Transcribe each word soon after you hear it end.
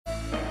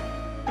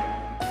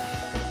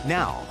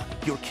Now,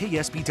 your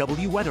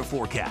KSBW weather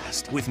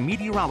forecast with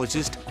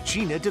meteorologist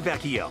Gina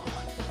DeVecchio.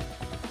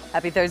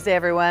 Happy Thursday,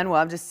 everyone.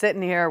 Well, I'm just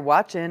sitting here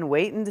watching,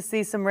 waiting to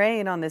see some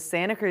rain on this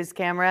Santa Cruz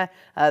camera.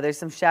 There's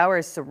some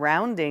showers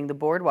surrounding the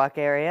boardwalk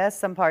area.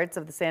 Some parts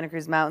of the Santa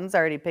Cruz Mountains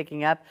already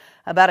picking up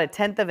about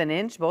 1/10 of an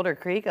inch. Boulder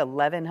Creek,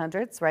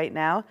 1100ths right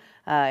now.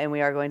 And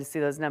we are going to see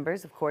those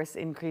numbers, of course,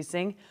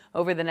 increasing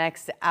over the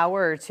next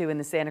hour or two in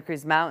the Santa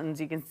Cruz Mountains.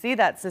 You can see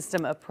that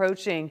system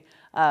approaching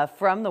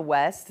from the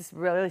west. It's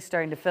really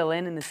starting to fill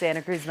in the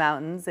Santa Cruz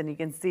Mountains, and you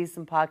can see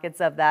some pockets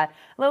of that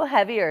a little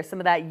heavier. Some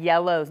of that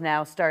yellow is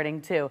now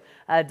starting to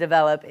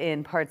develop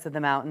in parts of the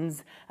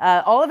mountains.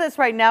 All of this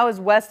right now is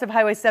west of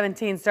Highway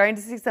 17. Starting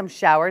to see some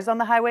showers on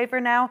the highway for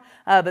now,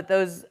 but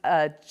those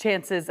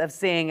chances of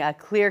seeing a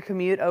clear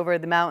commute over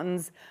the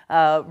mountains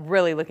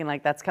really looking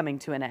like that's coming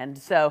to an end.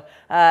 So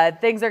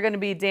things are going to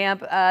be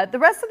damp. The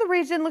rest of the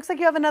region looks like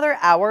you have another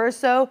hour or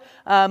so.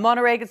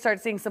 Monterey could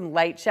start seeing some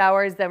light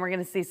showers. Then we're going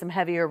to see some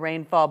heavier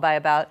rainfall by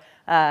about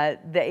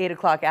the 8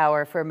 o'clock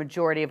hour for a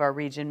majority of our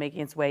region,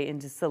 making its way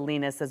into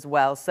Salinas as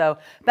well. So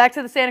back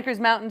to the Santa Cruz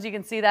Mountains, you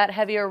can see that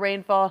heavier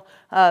rainfall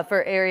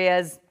for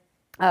areas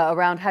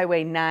around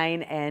Highway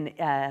 9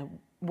 and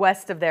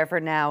west of there for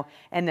now,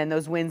 and then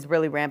those winds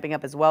really ramping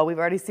up as well. We've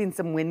already seen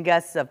some wind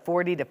gusts of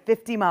 40 to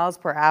 50 miles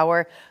per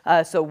hour.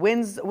 So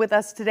winds with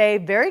us today,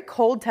 very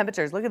cold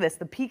temperatures. Look at this,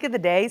 the peak of the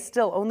day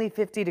still only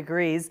 50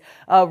 degrees.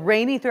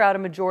 Rainy throughout a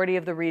majority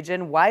of the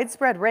region,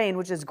 widespread rain,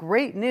 which is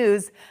great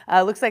news.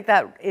 Looks like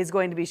that is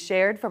going to be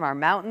shared from our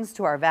mountains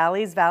to our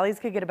valleys.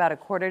 Valleys could get about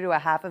 1/4 to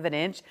 1/2 of an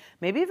inch,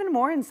 maybe even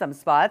more in some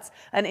spots.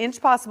 An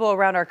inch possible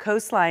around our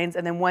coastlines,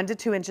 and then 1 to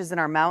 2 inches in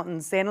our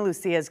mountains. Santa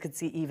Lucia's could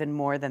see even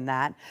more than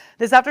that.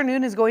 This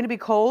afternoon is going to be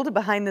cold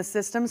behind the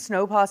system.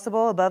 Snow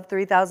possible above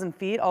 3,000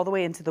 feet all the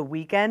way into the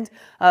weekend.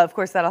 Of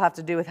course, that'll have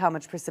to do with how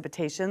much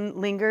precipitation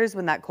lingers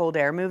when that cold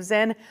air moves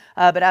in.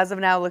 But as of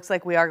now, it looks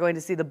like we are going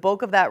to see the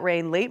bulk of that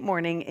rain late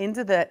morning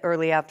into the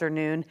early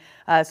afternoon.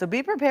 So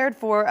be prepared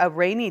for a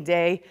rainy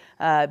day.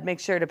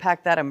 Make sure to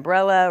pack that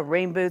umbrella,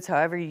 rain boots,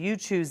 however you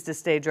choose to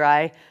stay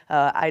dry.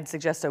 I'd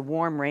suggest a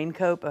warm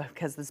raincoat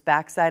because this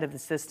backside of the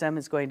system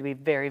is going to be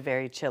very,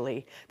 very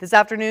chilly. This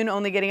afternoon,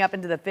 only getting up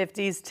into the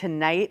 50s.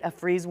 Tonight, a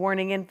freeze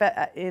warning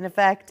in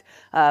effect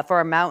for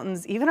our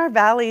mountains. Even our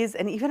valleys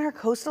and even our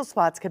coastal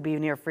spots could be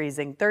near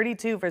freezing.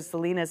 32 for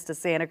Salinas to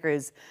Santa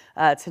Cruz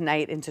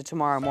tonight into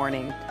tomorrow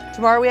morning.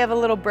 Tomorrow we have a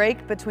little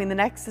break between the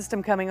next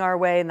system coming our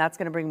way, and that's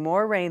going to bring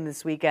more rain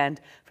this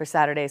weekend for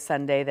Saturday,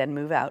 Sunday, then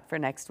move out for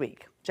next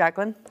week.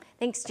 Jacqueline?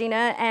 Thanks,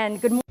 Gina,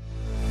 and good morning.